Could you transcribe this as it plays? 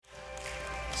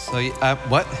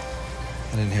What? I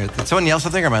didn't hear it. Did someone yell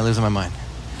something or am I losing my mind?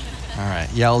 All right,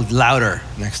 yell louder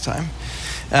next time.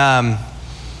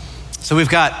 So we've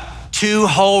got 2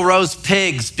 whole roast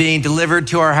pigs being delivered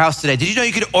to our house today. Did you know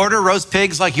you could order roast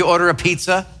pigs like you order a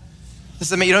pizza?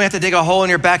 You don't have to dig a hole in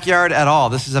your backyard at all.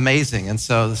 This is amazing. And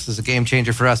so this is a game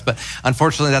changer for us. But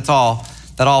unfortunately, that all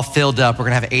filled up. We're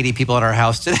gonna have 80 people at our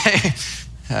house today.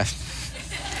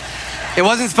 It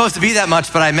wasn't supposed to be that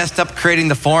much, but I messed up creating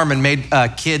the form and made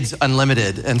kids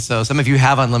unlimited. And so some of you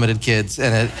have unlimited kids,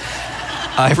 and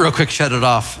I real quick shut it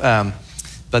off.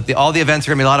 But all the events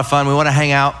are gonna be a lot of fun. We wanna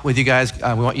hang out with you guys.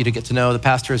 We want you to get to know the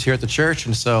pastors here at the church.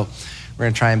 And so we're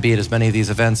gonna try and be at as many of these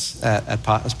events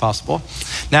as possible.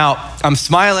 Now, I'm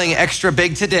smiling extra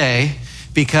big today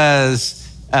because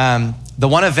the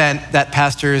one event that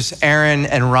pastors Aaron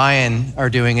and Ryan are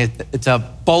doing, it's a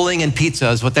bowling and pizza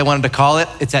is what they wanted to call it.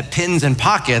 It's at Pins and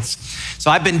Pockets. So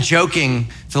I've been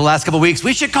joking for the last couple of weeks,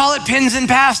 we should call it Pins and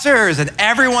Pastors. And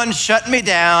everyone's shutting me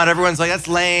down. Everyone's like, that's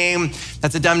lame.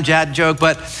 That's a dumb dad joke.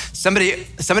 But somebody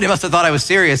must have thought I was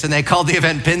serious and they called the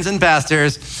event Pins and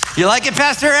Pastors. You like it,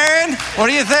 Pastor Aaron? What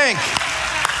do you think?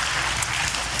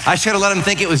 I should have let him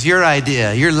think it was your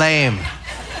idea. You're lame.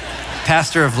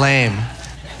 Pastor of lame.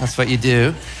 That's what you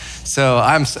do. So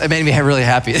it made me really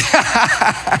happy.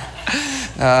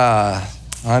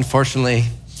 Unfortunately.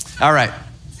 All right,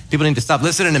 people need to stop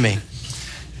listening to me.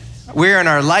 We're in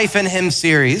our Life in Him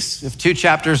series. We have 2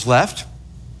 chapters left.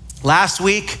 Last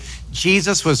week,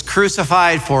 Jesus was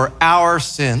crucified for our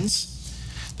sins,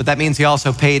 but that means he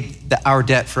also paid our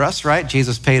debt for us, right?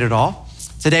 Jesus paid it all.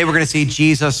 Today, we're gonna see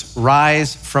Jesus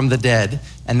rise from the dead,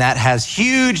 and that has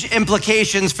huge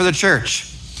implications for the church.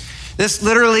 This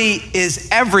literally is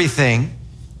everything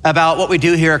about what we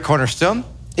do here at Cornerstone.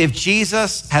 If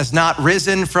Jesus has not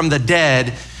risen from the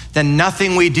dead, then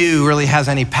nothing we do really has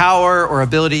any power or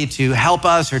ability to help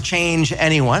us or change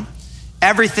anyone.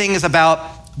 Everything is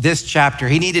about this chapter.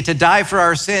 He needed to die for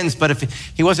our sins, but if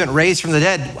he wasn't raised from the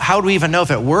dead, how do we even know if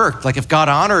it worked? Like if God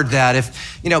honored that,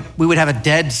 if we would have a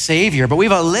dead savior, but we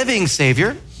have a living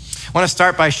savior. I want to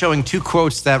start by showing 2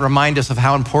 quotes that remind us of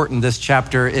how important this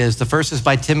chapter is. The first is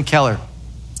by Tim Keller.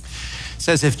 It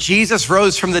says, if Jesus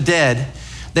rose from the dead,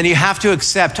 then you have to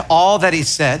accept all that he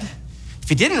said. If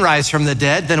he didn't rise from the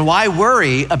dead, then why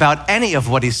worry about any of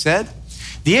what he said?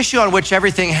 The issue on which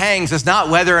everything hangs is not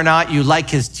whether or not you like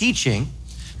his teaching,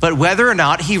 but whether or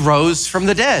not he rose from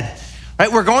the dead,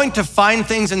 right? We're going to find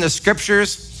things in the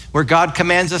scriptures where God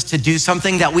commands us to do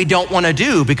something that we don't want to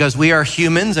do because we are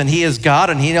humans and he is God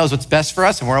and he knows what's best for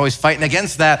us and we're always fighting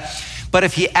against that. But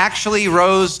if he actually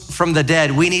rose from the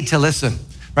dead, we need to listen,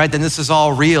 right? Then this is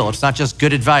all real. It's not just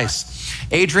good advice.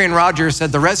 Adrian Rogers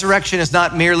said, the resurrection is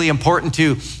not merely important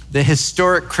to the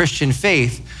historic Christian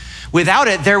faith. Without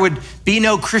it, there would be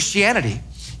no Christianity.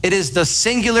 It is the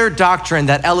singular doctrine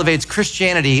that elevates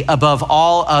Christianity above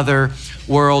all other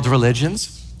world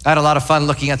religions. I had a lot of fun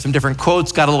looking at some different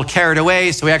quotes, got a little carried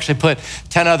away. So we actually put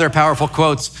 10 other powerful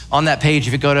quotes on that page.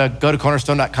 If you go to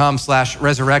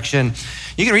cornerstone.com/resurrection,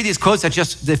 you can read these quotes that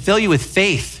they fill you with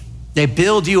faith. They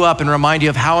build you up and remind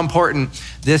you of how important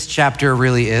this chapter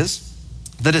really is.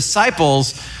 The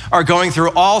disciples are going through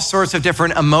all sorts of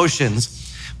different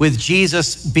emotions with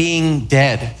Jesus being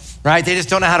dead, right? They just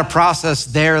don't know how to process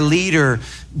their leader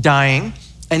dying.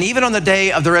 And even on the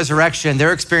day of the resurrection,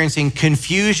 they're experiencing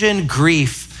confusion,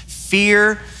 grief,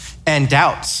 fear, and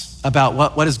doubts about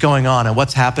what is going on and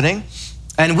what's happening.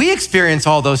 And we experience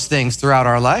all those things throughout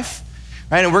our life,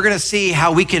 right? And we're gonna see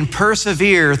how we can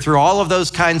persevere through all of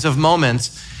those kinds of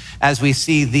moments as we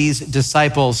see these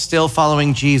disciples still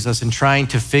following Jesus and trying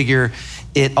to figure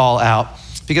it all out.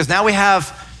 Because now we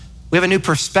have a new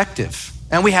perspective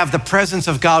and we have the presence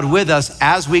of God with us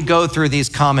as we go through these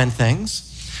common things.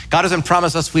 God doesn't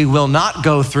promise us we will not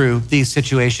go through these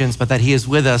situations, but that he is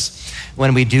with us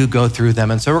when we do go through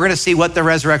them. And so we're gonna see what the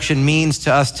resurrection means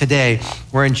to us today.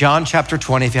 We're in John chapter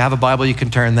 20. If you have a Bible, you can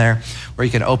turn there, or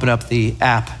you can open up the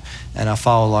app and I'll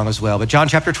follow along as well. But John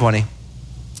chapter 20.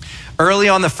 Early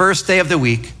on the first day of the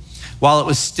week, while it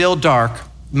was still dark,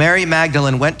 Mary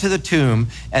Magdalene went to the tomb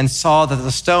and saw that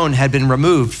the stone had been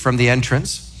removed from the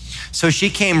entrance. So she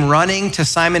came running to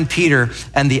Simon Peter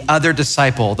and the other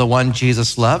disciple, the one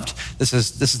Jesus loved. This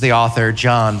is the author,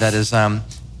 John, that is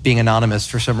being anonymous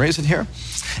for some reason here,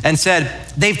 and said,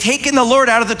 they've taken the Lord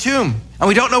out of the tomb and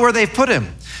we don't know where they've put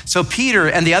him. So Peter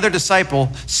and the other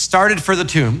disciple started for the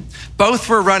tomb. Both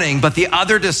were running, but the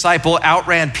other disciple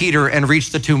outran Peter and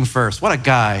reached the tomb first. What a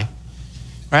guy,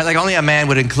 right? Like only a man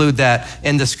would include that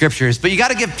in the scriptures. But you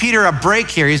got to give Peter a break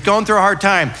here. He's going through a hard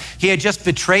time. He had just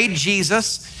betrayed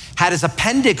Jesus, had his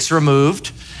appendix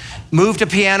removed, moved a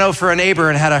piano for a neighbor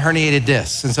and had a herniated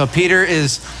disc. And so Peter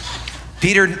is,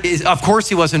 of course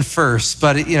he wasn't first,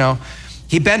 but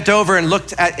he bent over and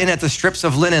looked in at the strips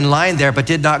of linen lying there, but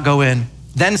did not go in.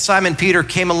 Then Simon Peter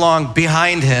came along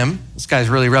behind him. This guy's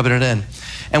really rubbing it in,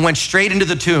 and went straight into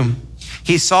the tomb.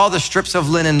 He saw the strips of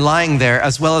linen lying there,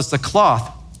 as well as the cloth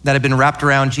that had been wrapped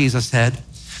around Jesus' head.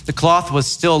 The cloth was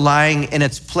still lying in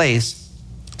its place,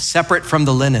 separate from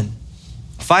the linen.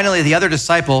 Finally, the other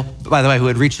disciple, by the way, who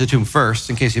had reached the tomb first,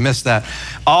 in case you missed that,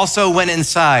 also went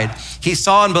inside. He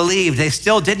saw and believed. They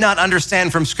still did not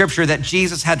understand from Scripture that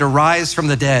Jesus had to rise from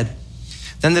the dead.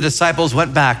 Then the disciples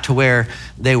went back to where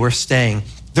they were staying.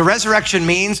 The resurrection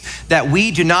means that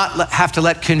we do not have to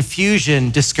let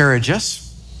confusion discourage us.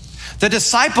 The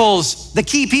disciples, the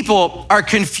key people, are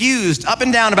confused up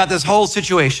and down about this whole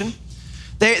situation.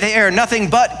 They are nothing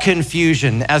but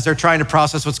confusion as they're trying to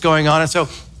process what's going on. And so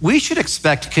we should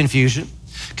expect confusion.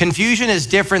 Confusion is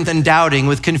different than doubting.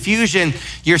 With confusion,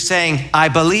 you're saying,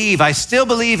 I still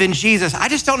believe in Jesus. I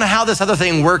just don't know how this other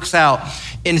thing works out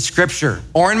in Scripture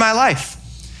or in my life,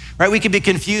 right? We could be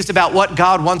confused about what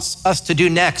God wants us to do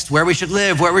next, where we should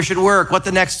live, where we should work, what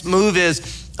the next move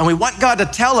is. And we want God to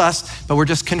tell us, but we're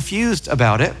just confused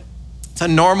about it. It's a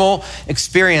normal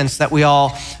experience that we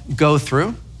all go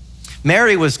through.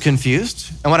 Mary was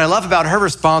confused. And what I love about her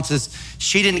response is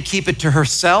she didn't keep it to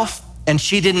herself and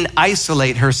she didn't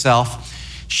isolate herself.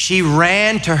 She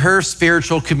ran to her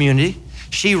spiritual community.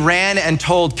 She ran and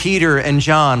told Peter and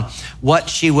John what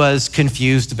she was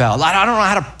confused about. I don't know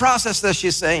how to process this,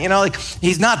 she's saying.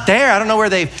 He's not there. I don't know where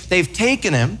they've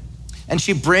taken him. And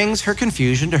she brings her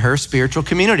confusion to her spiritual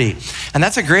community. And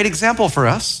that's a great example for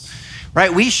us,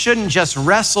 right? We shouldn't just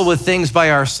wrestle with things by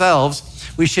ourselves.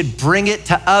 We should bring it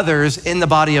to others in the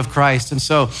body of Christ. And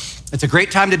so it's a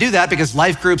great time to do that because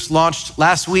life groups launched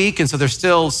last week. And so there's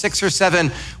still 6 or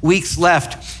 7 weeks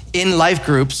left in life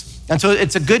groups. And so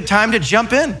it's a good time to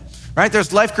jump in, right?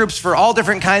 There's life groups for all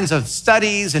different kinds of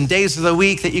studies and days of the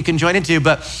week that you can join into.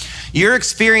 But your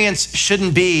experience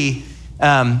shouldn't be,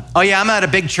 I'm at a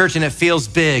big church and it feels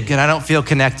big and I don't feel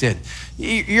connected.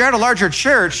 You're at a larger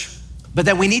church, but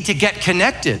then we need to get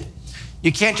connected.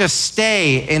 You can't just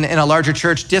stay in a larger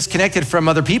church disconnected from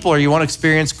other people or you won't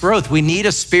experience growth. We need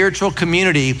a spiritual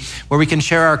community where we can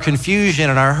share our confusion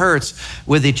and our hurts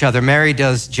with each other. Mary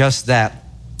does just that.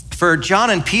 For John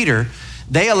and Peter,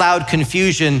 they allowed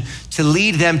confusion to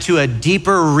lead them to a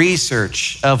deeper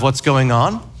research of what's going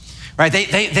on, right?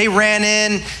 They ran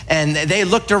in and they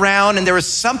looked around and there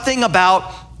was something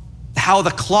about how the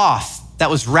cloth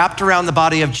that was wrapped around the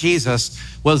body of Jesus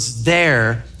was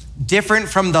there, different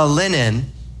from the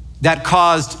linen, that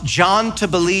caused John to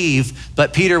believe,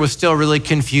 but Peter was still really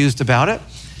confused about it.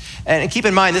 And keep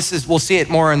in mind, we'll see it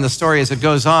more in the story as it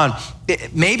goes on.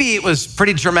 Maybe it was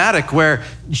pretty dramatic where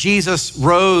Jesus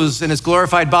rose in his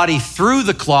glorified body through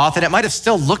the cloth, and it might have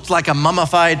still looked like a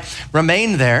mummified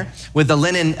remain there with the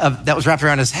linen that was wrapped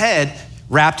around his head,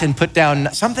 wrapped and put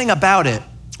down. Something about it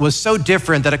was so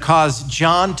different that it caused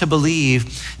John to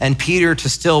believe and Peter to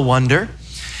still wonder.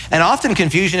 And often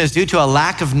confusion is due to a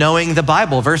lack of knowing the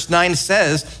Bible. Verse 9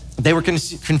 says they were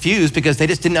confused because they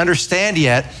just didn't understand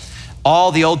yet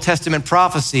all the Old Testament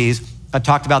prophecies that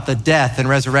talked about the death and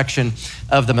resurrection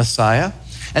of the Messiah.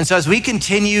 And so as we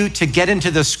continue to get into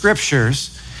the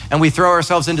Scriptures and we throw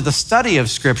ourselves into the study of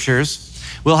Scriptures,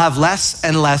 we'll have less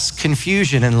and less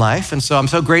confusion in life. And so I'm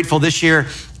so grateful this year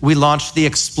we launched the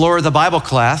Explore the Bible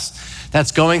class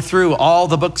that's going through all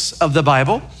the books of the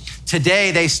Bible.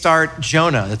 Today, they start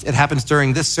Jonah. It happens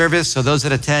during this service, so those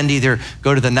that attend either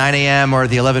go to the 9 a.m. or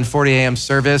the 11:40 a.m.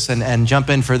 service and jump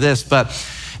in for this. But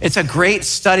it's a great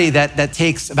study that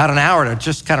takes about an hour to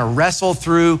just kind of wrestle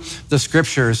through the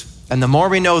Scriptures. And the more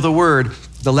we know the Word,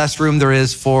 the less room there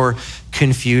is for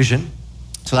confusion.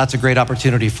 So that's a great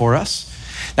opportunity for us.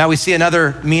 Now we see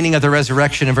another meaning of the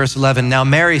resurrection in verse 11. Now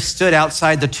Mary stood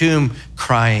outside the tomb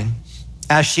crying.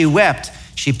 As she wept,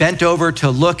 she bent over to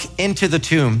look into the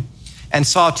tomb and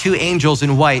saw 2 angels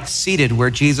in white seated where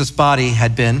Jesus' body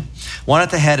had been, one at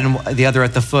the head and the other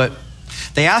at the foot.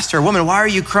 They asked her, "Woman, why are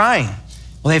you crying?"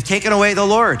 "Well, they've taken away the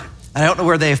Lord. I don't know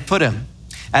where they've put him."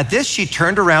 At this, she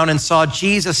turned around and saw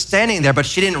Jesus standing there, but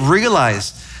she didn't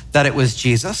realize that it was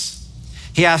Jesus.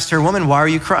 He asked her, "Woman, why are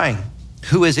you crying?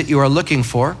 Who is it you are looking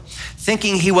for?"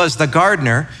 Thinking he was the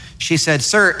gardener, she said,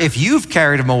 "Sir, if you've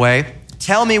carried him away,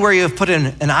 tell me where you have put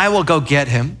him and I will go get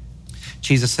him."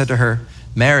 Jesus said to her,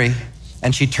 "Mary."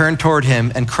 And she turned toward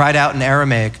him and cried out in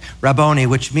Aramaic, "Rabboni,"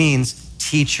 which means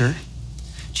teacher.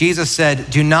 Jesus said,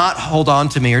 "Do not hold on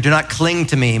to me," or "do not cling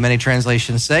to me," many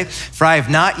translations say, "for I have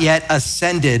not yet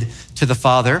ascended to the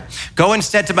Father. Go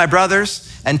instead to my brothers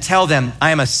and tell them,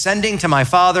 I am ascending to my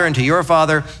Father and to your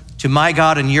Father, to my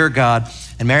God and your God.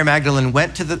 And Mary Magdalene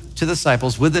went to the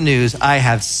disciples with the news, I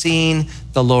have seen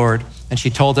the Lord. And she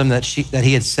told them that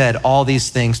he had said all these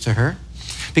things to her.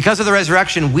 Because of the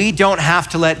resurrection, we don't have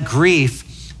to let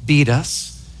grief beat us.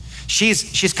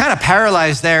 She's kind of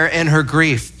paralyzed there in her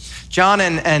grief. John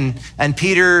and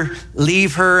Peter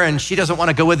leave her and she doesn't want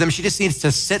to go with them. She just needs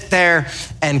to sit there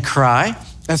and cry.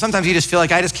 And sometimes you just feel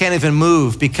like I just can't even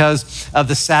move because of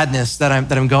the sadness that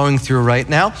I'm going through right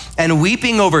now. And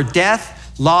weeping over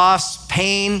death, loss,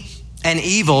 pain, and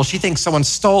evil. She thinks someone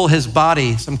stole his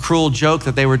body, some cruel joke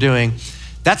that they were doing.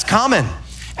 That's common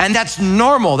and that's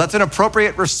normal. That's an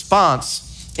appropriate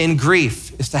response in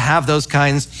grief, is to have those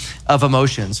kinds of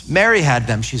emotions. Mary had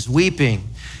them. She's weeping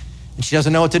and she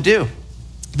doesn't know what to do.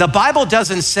 The Bible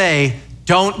doesn't say,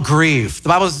 don't grieve. The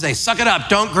Bible doesn't say, suck it up,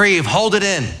 don't grieve, hold it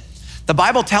in. The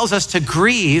Bible tells us to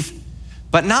grieve,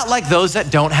 but not like those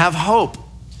that don't have hope.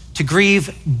 To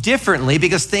grieve differently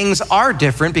because things are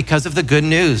different because of the good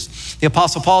news. The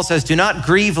Apostle Paul says, do not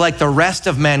grieve like the rest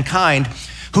of mankind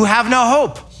who have no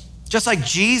hope. Just like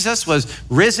Jesus was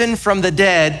risen from the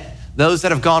dead, those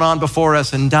that have gone on before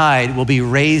us and died will be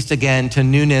raised again to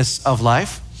newness of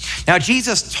life. Now,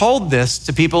 Jesus told this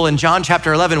to people in John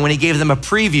chapter 11 when he gave them a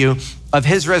preview of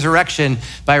his resurrection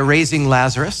by raising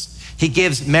Lazarus. He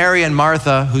gives Mary and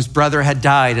Martha, whose brother had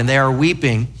died, and they are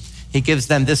weeping. He gives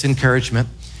them this encouragement.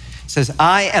 He says,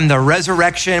 I am the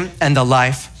resurrection and the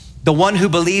life. The one who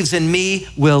believes in me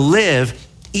will live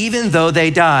even though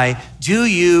they die. Do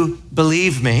you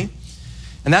believe me?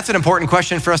 And that's an important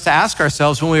question for us to ask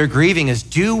ourselves when we are grieving is,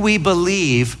 do we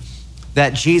believe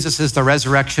that Jesus is the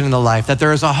resurrection and the life, that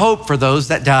there is a hope for those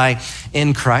that die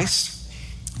in Christ?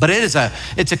 But it's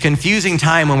a confusing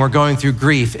time when we're going through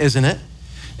grief, isn't it?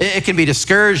 It can be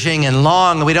discouraging and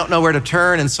long, and we don't know where to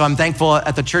turn. And so I'm thankful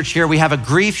at the church here, we have a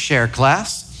grief share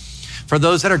class. For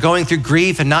those that are going through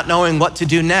grief and not knowing what to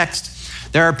do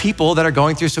next, there are people that are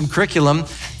going through some curriculum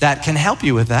that can help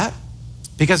you with that.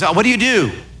 Because what do you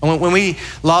do? When we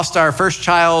lost our first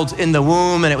child in the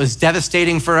womb and it was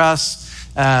devastating for us,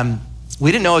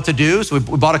 we didn't know what to do. So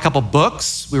we bought a couple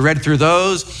books. We read through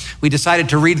those. We decided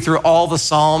to read through all the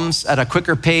Psalms at a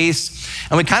quicker pace.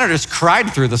 And we kind of just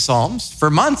cried through the Psalms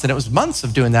for months. And it was months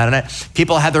of doing that. And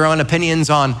people had their own opinions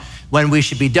on when we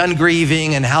should be done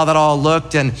grieving and how that all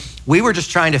looked. And we were just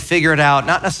trying to figure it out,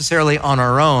 not necessarily on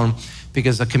our own,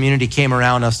 because the community came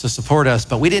around us to support us,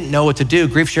 but we didn't know what to do.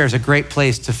 Grief Share is a great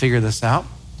place to figure this out.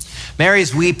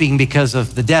 Mary's weeping because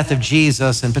of the death of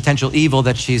Jesus and potential evil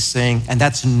that she's seeing, and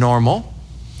that's normal.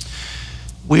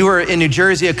 We were in New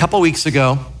Jersey a couple weeks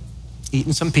ago,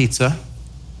 eating some pizza,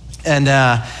 and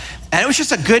it was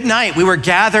just a good night. We were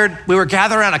gathered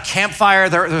around a campfire.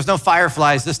 There's no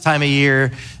fireflies this time of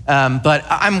year, but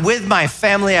I'm with my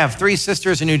family. I have 3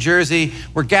 sisters in New Jersey.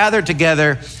 We're gathered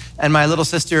together, and my little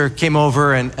sister came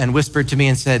over and whispered to me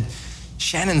and said,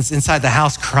 Shannon's inside the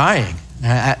house crying.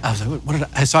 And I was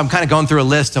like, so I'm kind of going through a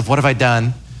list of what have I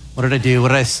done? What did I do? What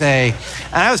did I say?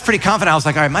 And I was pretty confident. I was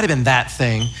like, all right, it might've been that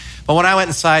thing. But when I went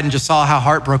inside and just saw how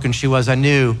heartbroken she was, I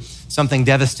knew something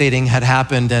devastating had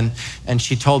happened. And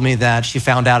she told me that she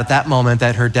found out at that moment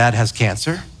that her dad has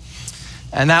cancer.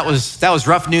 And that was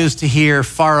rough news to hear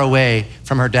far away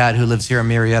from her dad who lives here in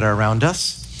Marietta around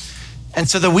us. And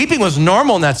so the weeping was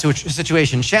normal in that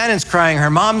situation. Shannon's crying, her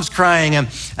mom's crying, and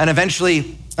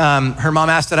eventually her mom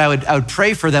asked that I would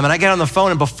pray for them. And I get on the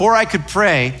phone, and before I could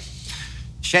pray,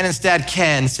 Shannon's dad,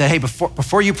 Ken, said, hey,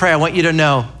 before you pray, I want you to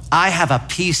know I have a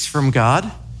peace from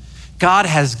God. God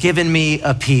has given me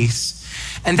a peace.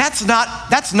 And that's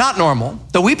not normal.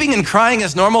 The weeping and crying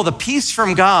is normal. The peace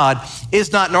from God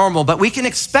is not normal, but we can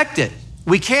expect it.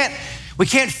 We can't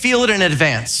feel it in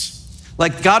advance.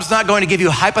 Like God's not going to give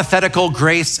you hypothetical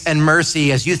grace and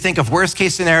mercy as you think of worst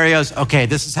case scenarios. Okay,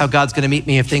 this is how God's going to meet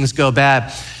me if things go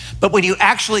bad. But when you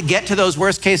actually get to those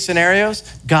worst case scenarios,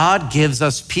 God gives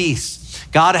us peace.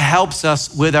 God helps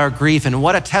us with our grief. And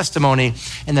what a testimony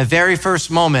in the very first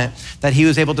moment that he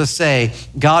was able to say,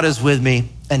 God is with me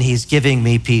and he's giving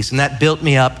me peace. And that built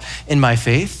me up in my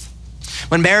faith.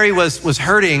 When Mary was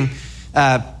hurting,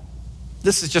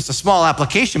 this is just a small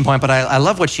application point, but I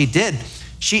love what she did.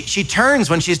 She turns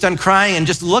when she's done crying and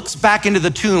just looks back into the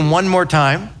tomb one more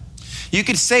time. You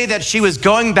could say that she was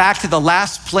going back to the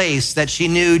last place that she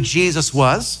knew Jesus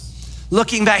was.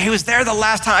 Looking back, he was there the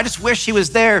last time. I just wish he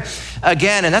was there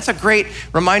again. And that's a great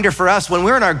reminder for us when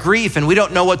we're in our grief and we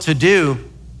don't know what to do.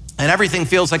 and everything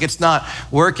feels like it's not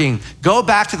working, go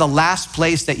back to the last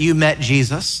place that you met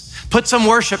Jesus. Put some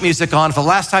worship music on. If the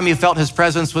last time you felt his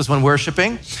presence was when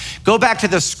worshiping, go back to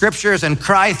the scriptures and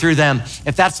cry through them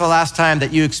if that's the last time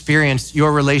that you experienced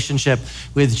your relationship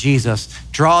with Jesus.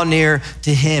 Draw near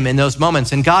to him in those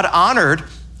moments. And God honored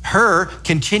her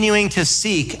continuing to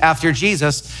seek after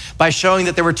Jesus by showing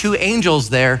that there were two angels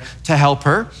there to help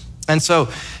her. And so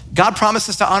God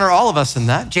promises to honor all of us in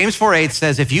that. James 4:8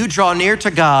 says, if you draw near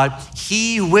to God,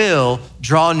 he will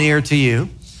draw near to you.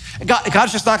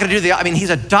 God's just not gonna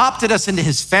he's adopted us into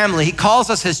his family. He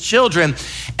calls us his children.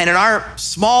 And in our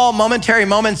small momentary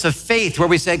moments of faith where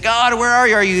we say, God, where are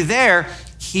you? Are you there?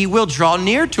 He will draw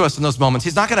near to us in those moments.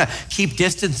 He's not gonna keep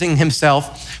distancing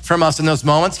himself from us in those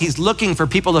moments. He's looking for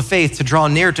people of faith to draw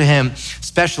near to him,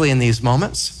 especially in these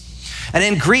moments. And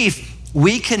in grief,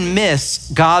 we can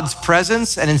miss God's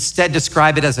presence and instead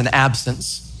describe it as an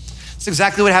absence. That's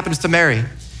exactly what happens to Mary.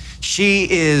 She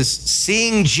is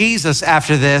seeing Jesus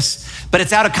after this, but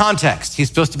it's out of context. He's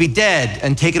supposed to be dead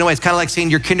and taken away. It's kind of like seeing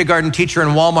your kindergarten teacher in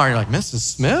Walmart. You're like, Mrs.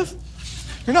 Smith,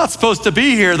 you're not supposed to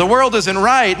be here. The world isn't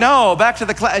right. No, back to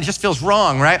the class. It just feels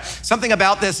wrong, right? Something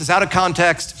about this is out of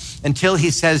context until he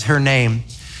says her name,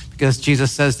 because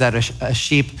Jesus says that a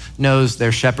sheep knows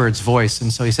their shepherd's voice.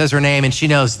 And so he says her name and she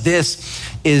knows this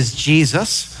is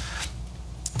Jesus.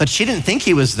 But she didn't think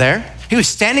he was there. He was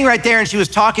standing right there and she was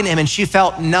talking to him and she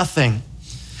felt nothing.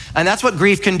 And that's what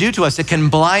grief can do to us. It can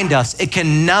blind us. It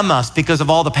can numb us because of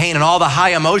all the pain and all the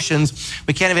high emotions.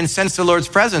 We can't even sense the Lord's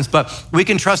presence, but we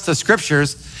can trust the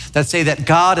scriptures that say that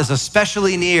God is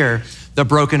especially near the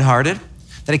brokenhearted,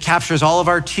 that he captures all of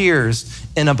our tears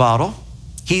in a bottle.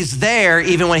 He's there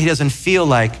even when he doesn't feel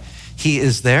like he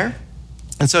is there.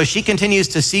 And so she continues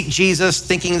to seek Jesus,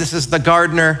 thinking this is the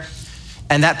gardener.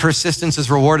 And that persistence is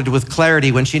rewarded with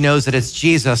clarity when she knows that it's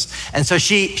Jesus. And so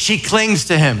she clings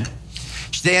to him.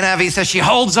 The NIV says she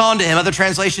holds on to him. Other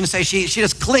translations say she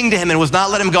just clinged to him and was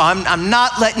not let him go. I'm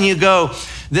not letting you go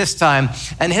this time.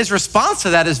 And his response to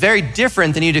that is very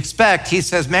different than you'd expect. He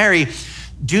says, Mary,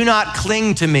 do not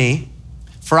cling to me,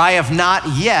 for I have not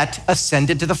yet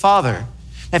ascended to the Father.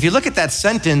 Now, if you look at that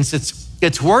sentence,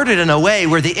 it's worded in a way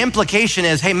where the implication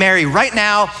is, hey, Mary, right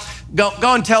now, Go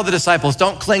and tell the disciples,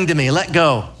 don't cling to me, let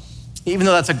go. Even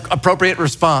though that's an appropriate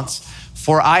response.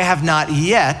 For I have not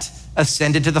yet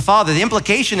ascended to the Father. The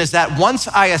implication is that once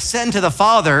I ascend to the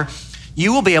Father,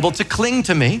 you will be able to cling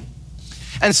to me.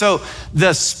 And so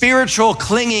the spiritual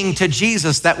clinging to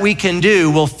Jesus that we can do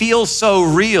will feel so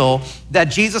real that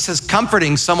Jesus is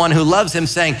comforting someone who loves him,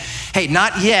 saying, hey,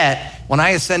 not yet. When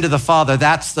I ascend to the Father,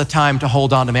 that's the time to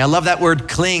hold on to me. I love that word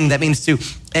cling. That means to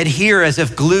adhere as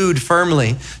if glued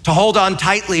firmly, to hold on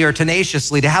tightly or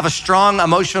tenaciously, to have a strong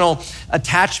emotional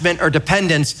attachment or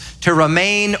dependence, to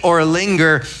remain or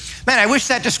linger. Man, I wish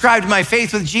that described my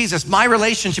faith with Jesus. My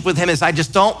relationship with him is I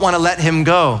just don't want to let him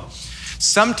go.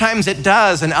 Sometimes it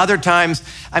does, and other times,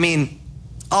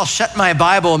 I'll shut my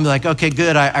Bible and be like, okay,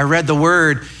 good, I read the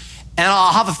word. And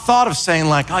I'll have a thought of saying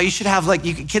like, oh, you should have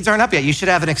kids aren't up yet. You should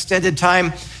have an extended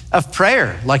time of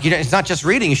prayer. It's not just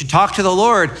reading. You should talk to the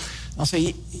Lord. I'll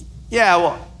say,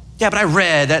 but I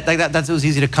read that was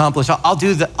easy to accomplish. I'll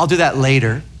do that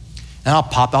later. And I'll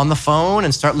pop on the phone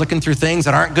and start looking through things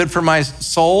that aren't good for my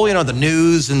soul, the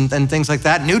news and things like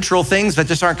that, neutral things that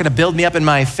just aren't gonna build me up in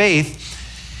my faith.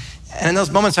 And in those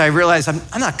moments, I realize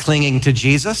I'm not clinging to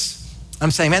Jesus.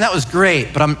 I'm saying, man, that was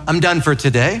great, but I'm done for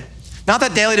today. Not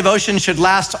that daily devotion should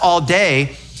last all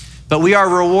day, but we are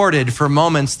rewarded for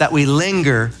moments that we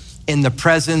linger in the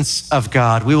presence of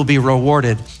God. We will be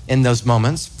rewarded in those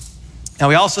moments. Now,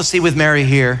 we also see with Mary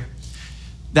here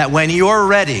that when you're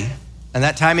ready, and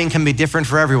that timing can be different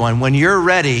for everyone, when you're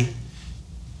ready,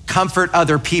 comfort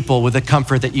other people with the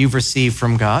comfort that you've received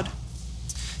from God.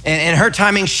 And in her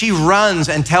timing, she runs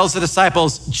and tells the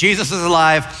disciples, Jesus is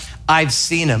alive, I've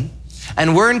seen him.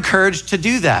 And we're encouraged to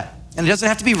do that. And it doesn't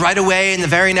have to be right away in the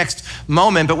very next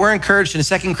moment, but we're encouraged in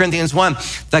 2 Corinthians 1,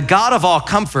 the God of all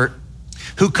comfort,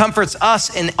 who comforts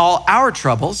us in all our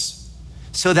troubles,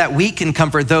 so that we can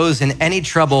comfort those in any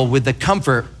trouble with the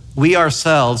comfort we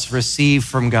ourselves receive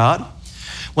from God.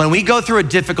 When we go through a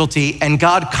difficulty and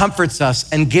God comforts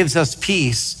us and gives us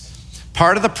peace,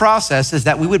 part of the process is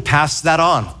that we would pass that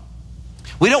on.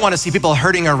 We don't want to see people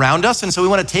hurting around us, and so we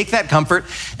want to take that comfort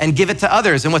and give it to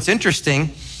others. And what's interesting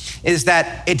is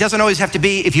that it doesn't always have to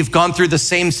be if you've gone through the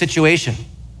same situation.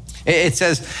 It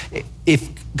says, if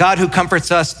God who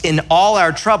comforts us in all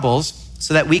our troubles,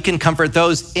 so that we can comfort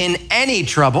those in any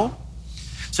trouble.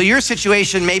 So your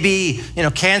situation may be,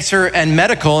 cancer and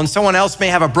medical, and someone else may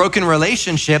have a broken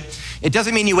relationship. It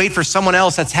doesn't mean you wait for someone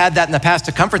else that's had that in the past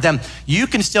to comfort them. You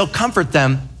can still comfort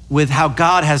them with how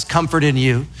God has comforted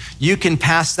you, you can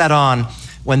pass that on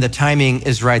when the timing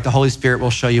is right. The Holy Spirit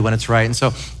will show you when it's right. And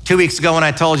so 2 weeks ago when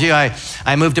I told you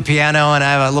I moved to piano and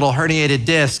I have a little herniated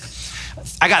disc,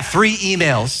 I got 3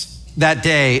 emails that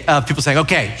day of people saying,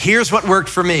 okay, here's what worked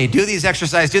for me. Do these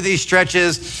exercises, do these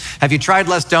stretches. Have you tried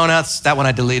less donuts? That one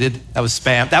I deleted. That was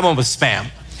spam. That one was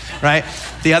spam, right?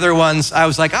 The other ones, I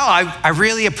was like, I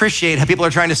really appreciate how people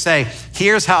are trying to say,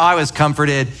 here's how I was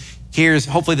comforted.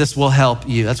 Hopefully this will help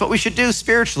you. That's what we should do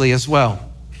spiritually as well.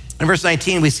 In verse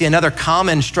 19, we see another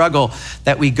common struggle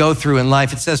that we go through in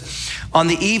life. It says, on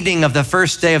the evening of the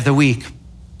first day of the week,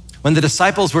 when the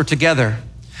disciples were together,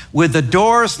 with the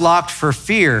doors locked for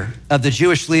fear of the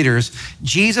Jewish leaders,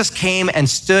 Jesus came and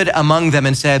stood among them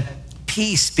and said,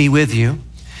 peace be with you.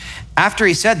 After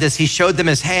he said this, he showed them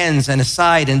his hands and his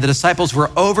side, and the disciples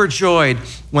were overjoyed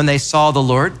when they saw the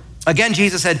Lord. Again,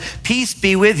 Jesus said, peace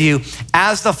be with you.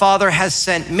 As the Father has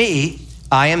sent me,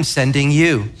 I am sending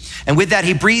you. And with that,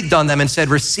 he breathed on them and said,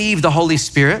 receive the Holy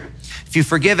Spirit. If you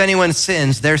forgive anyone's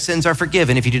sins, their sins are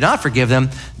forgiven. If you do not forgive them,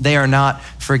 they are not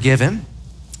forgiven.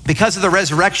 Because of the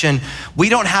resurrection, we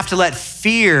don't have to let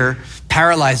fear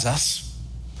paralyze us.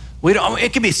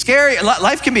 It can be scary.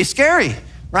 Life can be scary,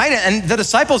 right? And the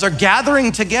disciples are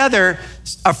gathering together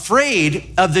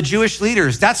afraid of the Jewish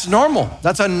leaders. That's normal.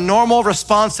 That's a normal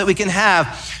response that we can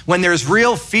have when there's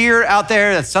real fear out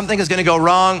there that something is going to go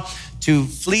wrong. To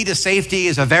flee to safety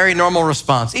is a very normal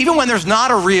response. Even when there's not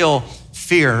a real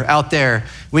fear out there,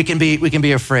 we can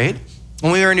be afraid.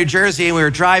 When we were in New Jersey and we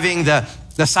were driving,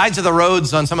 the sides of the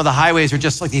roads on some of the highways are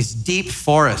just like these deep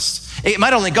forests. It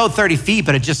might only go 30 feet,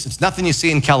 but it's nothing you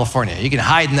see in California. You can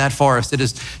hide in that forest.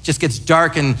 Just gets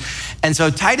dark. And so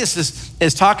Titus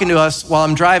is talking to us while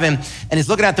I'm driving, and he's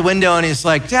looking out the window and he's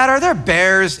like, Dad, are there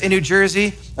bears in New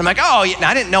Jersey? I'm like, oh, yeah. And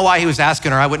I didn't know why he was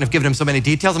asking, or I wouldn't have given him so many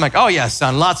details. I'm like, oh yes,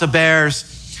 son, lots of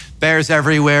bears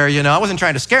everywhere. I wasn't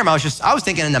trying to scare him. I was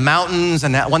thinking in the mountains,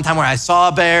 and that one time where I saw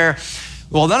a bear.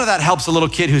 Well, none of that helps a little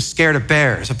kid who's scared of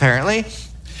bears, apparently.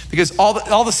 Because all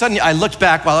of a sudden, I looked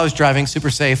back while I was driving, super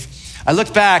safe. I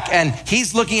looked back and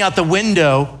he's looking out the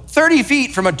window 30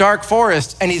 feet from a dark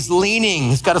forest, and he's leaning.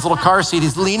 He's got his little car seat.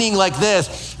 He's leaning like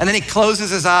this, and then he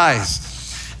closes his eyes.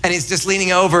 And he's just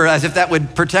leaning over as if that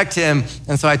would protect him.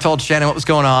 And so I told Shannon what was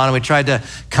going on, and we tried to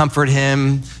comfort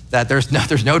him that there's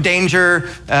no danger.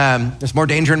 There's more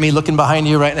danger in me looking behind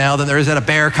you right now than there is at a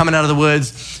bear coming out of the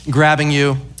woods, grabbing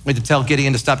you. We had to tell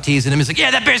Gideon to stop teasing him. He's like,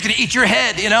 yeah, that bear's gonna eat your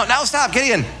head, Now stop,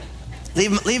 Gideon.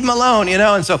 Leave him alone,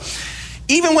 And so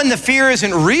even when the fear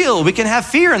isn't real, we can have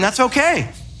fear, and that's okay.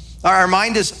 Our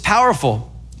mind is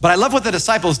powerful. But I love what the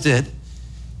disciples did,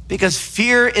 because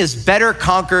fear is better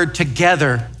conquered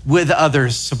together with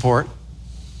others' support,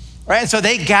 right? And so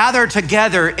they gather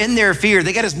together in their fear.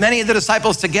 They get as many of the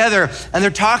disciples together, and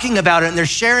they're talking about it, and they're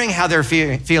sharing how they're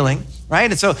feeling, right?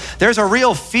 And so there's a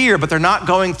real fear, but they're not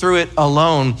going through it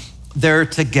alone. They're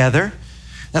together.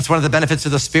 That's one of the benefits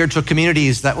of the spiritual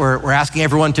communities that we're asking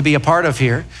everyone to be a part of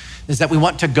here, is that we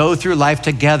want to go through life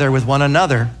together with one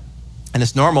another. And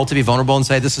it's normal to be vulnerable and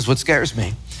say, this is what scares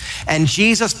me. And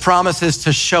Jesus promises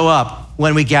to show up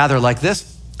when we gather like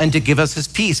this and to give us his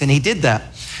peace. And he did that.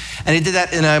 And he did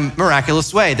that in a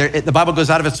miraculous way. The Bible goes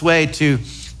out of its way to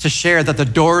share that the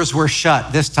doors were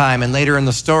shut this time and later in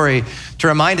the story, to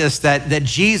remind us that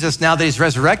Jesus, now that he's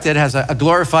resurrected, has a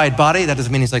glorified body. That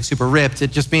doesn't mean he's like super ripped.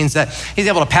 It just means that he's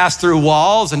able to pass through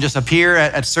walls and just appear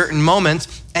at certain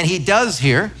moments. And he does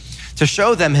here to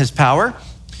show them his power.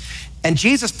 And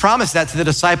Jesus promised that to the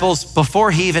disciples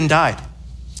before he even died.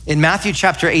 In Matthew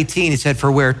chapter 18, he said,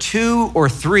 for where 2 or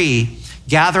 3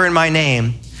 gather in my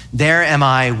name, there am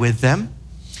I with them.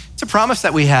 It's a promise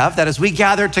that we have, that as we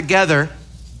gather together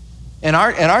in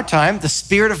our time, the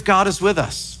Spirit of God is with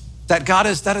us. That God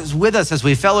is with us as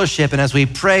we fellowship and as we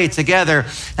pray together.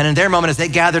 And in their moment, as they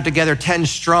gathered together 10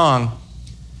 strong,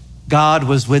 God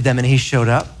was with them and he showed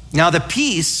up. Now the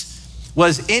peace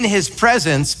was in his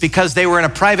presence because they were in a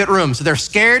private room. So they're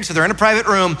scared, so they're in a private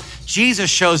room. Jesus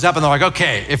shows up and they're like,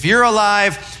 okay, if you're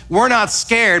alive, we're not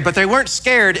scared, but they weren't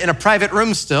scared in a private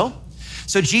room still.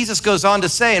 So Jesus goes on to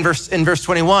say in verse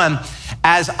 21,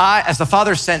 as the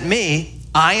Father sent me,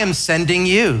 I am sending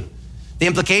you. The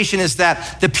implication is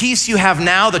that the peace you have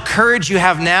now, the courage you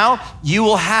have now, you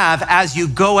will have as you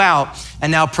go out and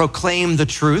now proclaim the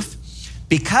truth,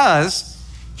 because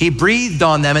he breathed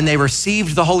on them and they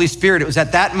received the Holy Spirit. It was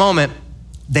at that moment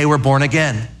they were born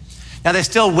again. Now they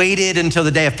still waited until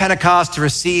the day of Pentecost to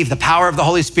receive the power of the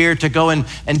Holy Spirit to go and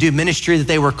do ministry that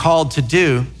they were called to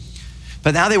do.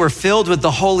 But now they were filled with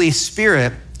the Holy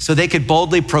Spirit so they could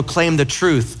boldly proclaim the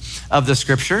truth of the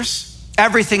scriptures.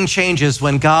 Everything changes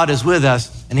when God is with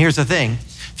us. And here's the thing,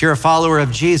 If you're a follower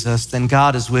of Jesus, then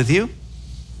God is with you.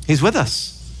 He's with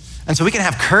us. And so we can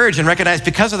have courage and recognize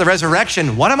because of the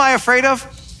resurrection, what am I afraid of?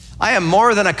 I am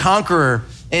more than a conqueror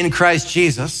in Christ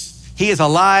Jesus. He is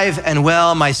alive and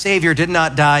well. My Savior did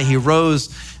not die. He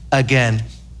rose again.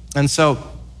 And so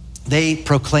they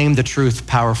proclaimed the truth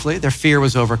powerfully. Their fear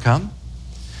was overcome.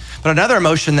 But another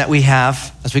emotion that we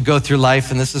have as we go through life,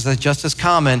 and this is just as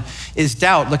common, is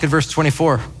doubt. Look at verse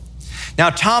 24. Now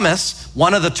Thomas,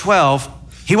 one of the 12,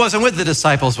 he wasn't with the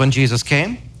disciples when Jesus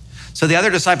came. So the other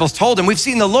disciples told him, we've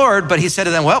seen the Lord, but he said to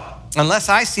them, well, unless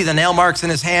I see the nail marks in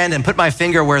his hand and put my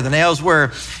finger where the nails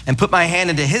were and put my hand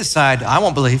into his side, I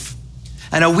won't believe.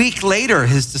 And a week later,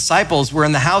 his disciples were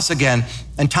in the house again,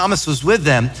 and Thomas was with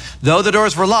them. Though the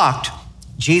doors were locked,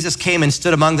 Jesus came and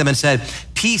stood among them and said,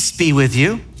 peace be with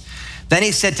you. Then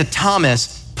he said to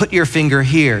Thomas, put your finger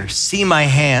here, see my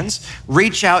hands,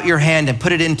 reach out your hand and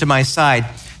put it into my side.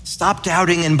 Stop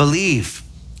doubting and believe.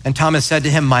 And Thomas said to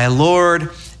him, my Lord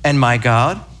and my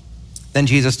God. Then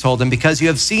Jesus told him, because you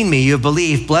have seen me, you have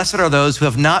believed. Blessed are those who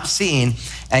have not seen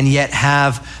and yet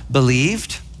have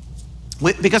believed.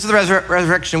 Because of the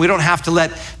resurrection, we don't have to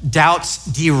let doubts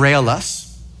derail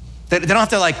us. They don't have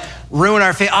to ruin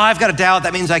our faith. Oh, I've got a doubt.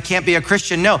 That means I can't be a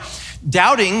Christian. No,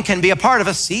 doubting can be a part of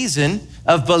a season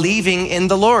of believing in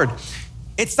the Lord.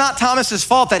 It's not Thomas's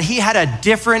fault that he had a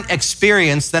different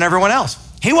experience than everyone else.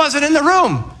 He wasn't in the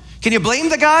room. Can you blame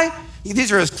the guy?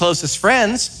 These are his closest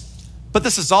friends, but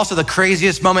this is also the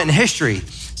craziest moment in history.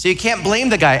 So you can't blame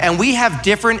the guy. And we have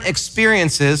different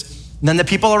experiences than the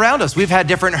people around us. We've had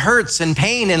different hurts and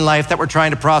pain in life that we're trying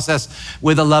to process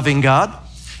with a loving God.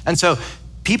 And so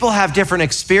people have different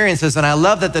experiences, and I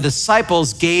love that the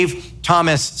disciples gave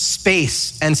Thomas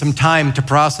space and some time to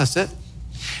process it.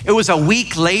 It was a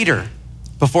week later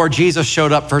before Jesus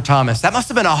showed up for Thomas. That must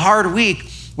have been a hard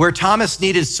week where Thomas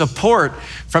needed support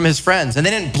from his friends. And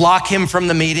they didn't block him from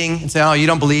the meeting and say, oh, you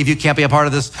don't believe, you can't be a part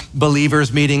of this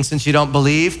believers meeting since you don't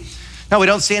believe. No, we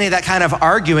don't see any of that kind of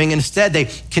arguing. Instead, they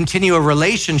continue a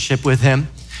relationship with him.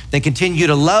 They continue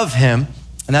to love him.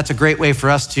 And that's a great way for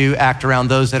us to act around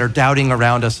those that are doubting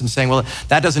around us and saying, well,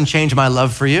 that doesn't change my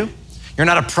love for you. You're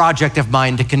not a project of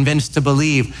mine to convince to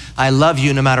believe. I love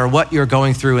you no matter what you're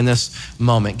going through in this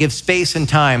moment. Give space and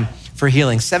time for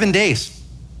healing. 7 days.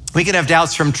 We can have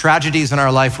doubts from tragedies in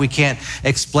our life we can't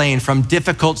explain, from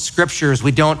difficult scriptures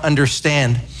we don't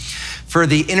understand, for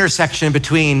the intersection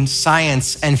between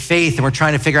science and faith, and we're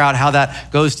trying to figure out how that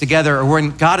goes together, or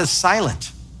when God is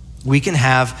silent. We can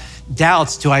have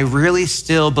doubts. Do I really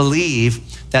still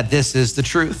believe that this is the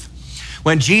truth?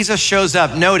 When Jesus shows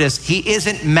up, notice he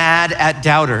isn't mad at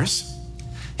doubters.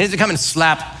 He doesn't come and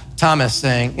slap Thomas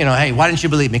saying, hey, why didn't you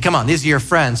believe me? Come on, these are your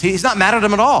friends. He's not mad at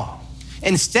him at all.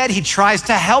 Instead, he tries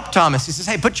to help Thomas. He says,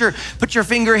 hey, put your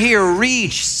finger here,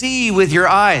 reach, see with your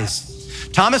eyes.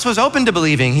 Thomas was open to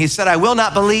believing. He said, I will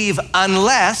not believe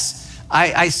unless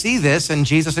I see this. And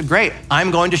Jesus said, great, I'm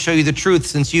going to show you the truth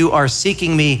since you are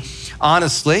seeking me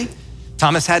honestly.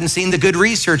 Thomas hadn't seen the good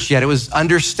research yet. It was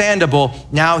understandable.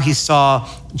 Now he saw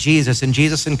Jesus, and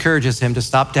Jesus encourages him to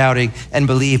stop doubting and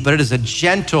believe, but it is a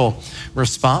gentle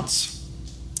response.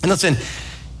 And listen,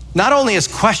 not only is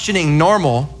questioning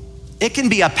normal, it can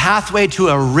be a pathway to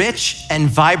a rich and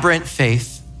vibrant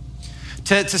faith.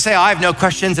 To say, I have no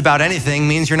questions about anything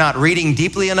means you're not reading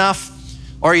deeply enough,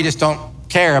 or you just don't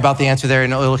care about the answer there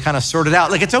and it'll kind of sort it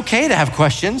out. It's okay to have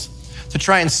questions, to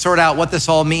try and sort out what this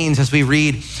all means as we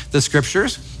read the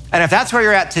scriptures. And if that's where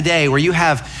you're at today, where you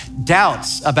have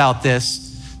doubts about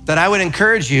this, then I would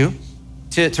encourage you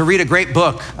to read a great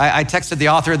book. I texted the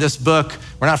author of this book.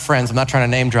 We're not friends. I'm not trying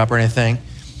to name drop or anything.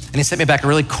 And he sent me back a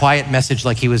really quiet message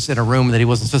like he was in a room that he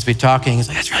wasn't supposed to be talking. He's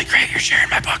like, that's really great. You're sharing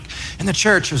my book in the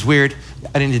church. It was weird.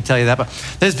 I didn't need to tell you that, but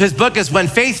his book is When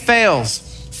Faith Fails,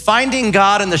 Finding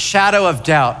God in the Shadow of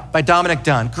Doubt by Dominic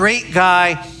Dunn. Great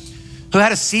guy who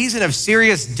had a season of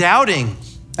serious doubting,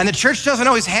 and the church doesn't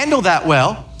always handle that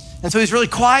well. And so he's really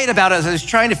quiet about it as he's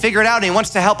trying to figure it out, and he wants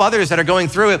to help others that are going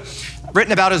through it.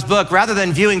 Written about his book, rather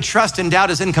than viewing trust and doubt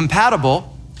as incompatible,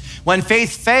 When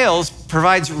Faith Fails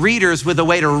provides readers with a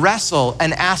way to wrestle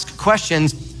and ask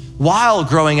questions while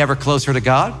growing ever closer to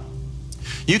God.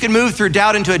 You can move through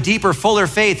doubt into a deeper, fuller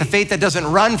faith, a faith that doesn't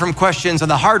run from questions and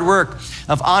the hard work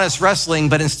of honest wrestling,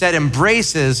 but instead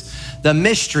embraces the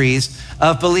mysteries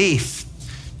of belief.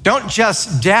 Don't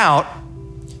just doubt,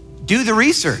 do the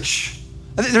research.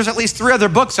 There's at least 3 other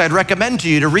books I'd recommend to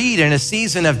you to read in a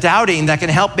season of doubting that can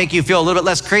help make you feel a little bit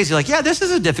less crazy. This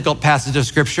is a difficult passage of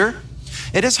scripture.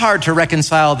 It is hard to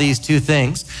reconcile these two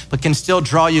things, but can still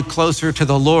draw you closer to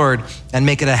the Lord and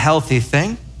make it a healthy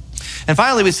thing. And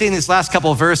finally, we see in these last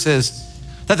couple of verses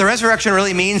That the resurrection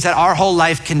really means that our whole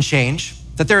life can change,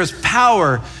 that there is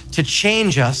power to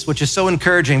change us, which is so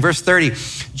encouraging. Verse 30,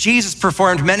 Jesus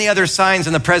performed many other signs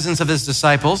in the presence of his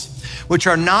disciples, which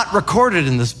are not recorded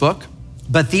in this book,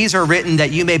 but these are written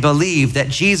that you may believe that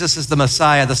Jesus is the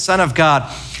Messiah, the Son of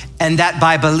God, and that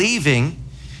by believing,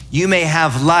 you may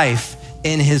have life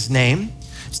in his name.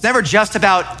 It's never just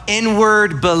about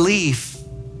inward belief,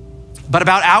 but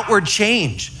about outward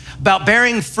change, about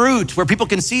bearing fruit where people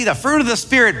can see the fruit of the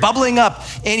Spirit bubbling up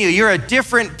in you. You're a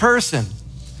different person.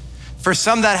 For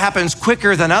some, that happens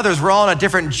quicker than others. We're all on a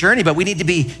different journey, but we need to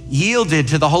be yielded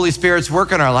to the Holy Spirit's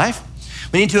work in our life.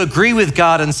 We need to agree with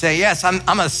God and say, yes,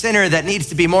 I'm a sinner that needs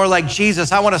to be more like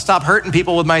Jesus. I want to stop hurting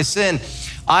people with my sin.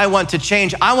 I want to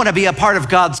change. I want to be a part of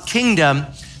God's kingdom.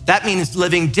 That means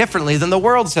living differently than the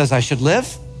world says I should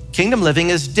live. Kingdom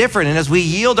living is different. And as we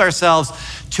yield ourselves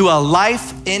to a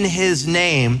life in his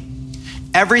name,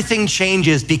 everything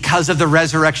changes because of the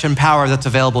resurrection power that's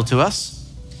available to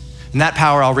us. And that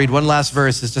power, I'll read one last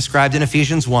verse, is described in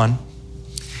Ephesians 1.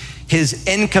 His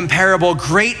incomparable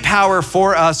great power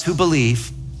for us who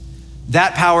believe,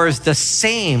 that power is the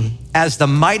same as the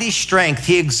mighty strength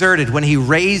he exerted when he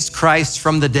raised Christ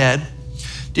from the dead.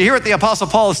 Do you hear what the Apostle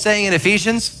Paul is saying in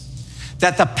Ephesians?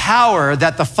 That the power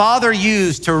that the Father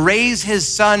used to raise his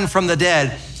Son from the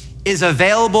dead is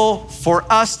available for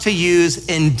us to use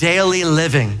in daily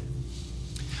living.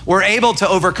 We're able to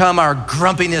overcome our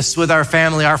grumpiness with our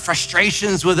family, our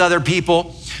frustrations with other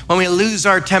people, when we lose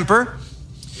our temper,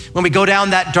 when we go down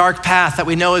that dark path that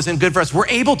we know isn't good for us. We're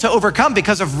able to overcome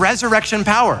because of resurrection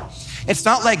power. It's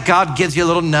not like God gives you a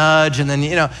little nudge and then,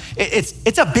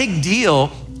 it's a big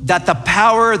deal that the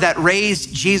power that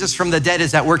raised Jesus from the dead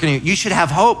is at work in you. You should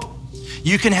have hope.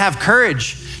 You can have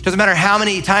courage. Doesn't matter how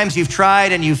many times you've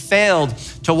tried and you've failed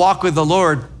to walk with the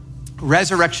Lord.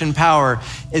 Resurrection power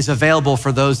is available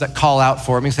for those that call out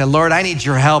for it. You say, Lord, I need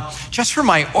your help just for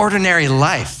my ordinary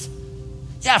life.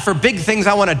 Yeah, for big things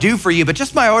I want to do for you, but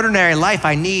just my ordinary life,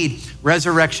 I need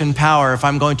resurrection power if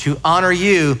I'm going to honor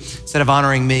you instead of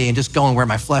honoring me and just going where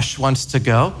my flesh wants to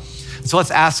go. So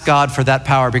let's ask God for that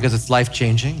power because it's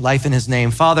life-changing, life in his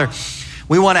name. Father,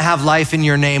 we want to have life in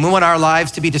your name. We want our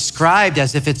lives to be described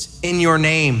as if it's in your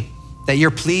name, that you're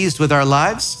pleased with our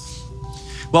lives.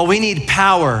 Well, we need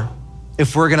power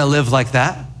if we're gonna live like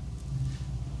that.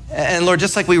 And Lord,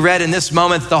 just like we read in this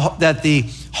moment that the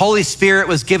Holy Spirit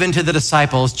was given to the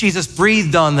disciples, Jesus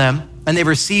breathed on them and they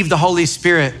received the Holy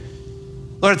Spirit.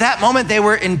 Lord, at that moment they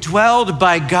were indwelled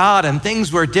by God and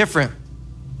things were different,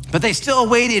 but they still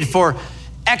waited for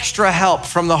extra help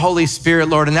from the Holy Spirit,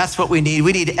 Lord, and that's what we need.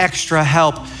 We need extra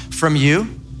help from you.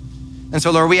 And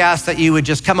so, Lord, we ask that you would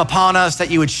just come upon us, that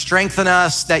you would strengthen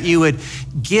us, that you would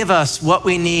give us what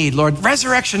we need. Lord,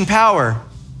 resurrection power.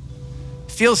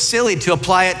 Feels silly to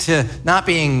apply it to not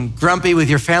being grumpy with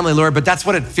your family, Lord, but that's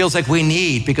what it feels like we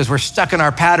need because we're stuck in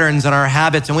our patterns and our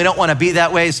habits and we don't want to be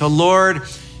that way. So, Lord,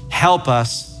 help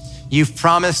us. You've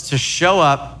promised to show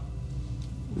up.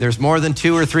 There's more than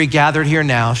 2 or 3 gathered here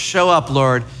now. Show up,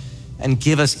 Lord, and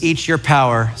give us each your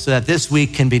power so that this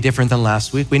week can be different than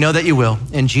last week. We know that you will.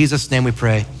 In Jesus' name we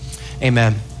pray,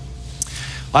 amen.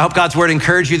 Well, I hope God's word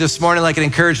encouraged you this morning like it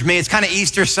encouraged me. It's kind of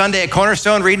Easter Sunday at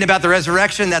Cornerstone, reading about the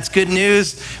resurrection. That's good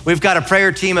news. We've got a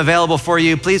prayer team available for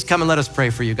you. Please come and let us pray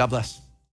for you. God bless.